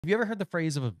Have you ever heard the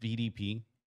phrase of a VDP?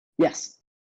 Yes,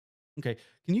 Okay.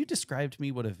 Can you describe to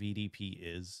me what a VDP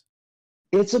is?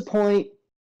 it's a point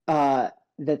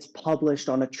that's published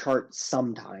on a chart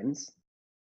sometimes.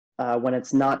 When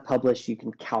it's not published, you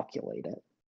can calculate it.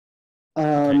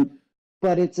 Okay. Um,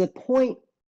 but it's a point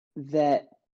that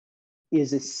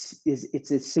it's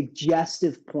a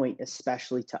suggestive point,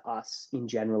 especially to us in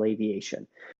general aviation,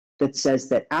 that says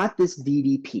that at this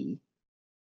VDP,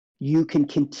 you can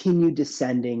continue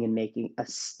descending and making a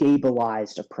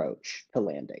stabilized approach to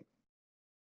landing.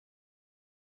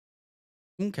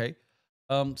 Okay.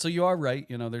 So you are right.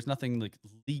 There's nothing like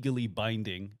legally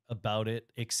binding about it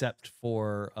except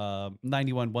for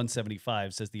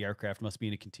 91-175 says the aircraft must be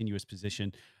in a continuous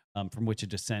position from which a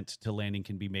descent to landing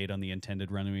can be made on the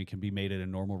intended runway can be made at a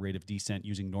normal rate of descent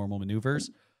using normal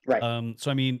maneuvers. Right. So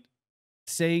I mean,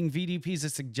 saying VDP is a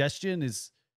suggestion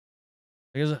is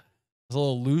I guess it's a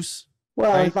little loose,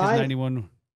 Well, right? if Because I 91.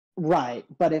 right,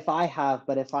 but if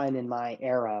I'm in my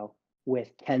arrow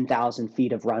with 10,000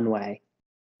 feet of runway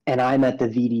and I'm at the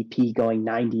VDP going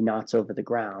 90 knots over the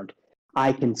ground,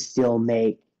 I can still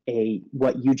make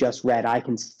what you just read, I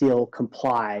can still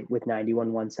comply with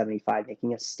 91-175,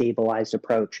 making a stabilized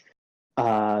approach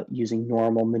using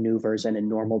normal maneuvers and a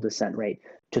normal descent rate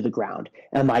to the ground.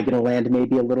 Am I going to land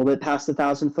maybe a little bit past the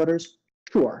 1,000 footers?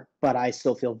 Sure, but I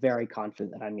still feel very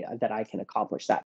confident that I can accomplish that.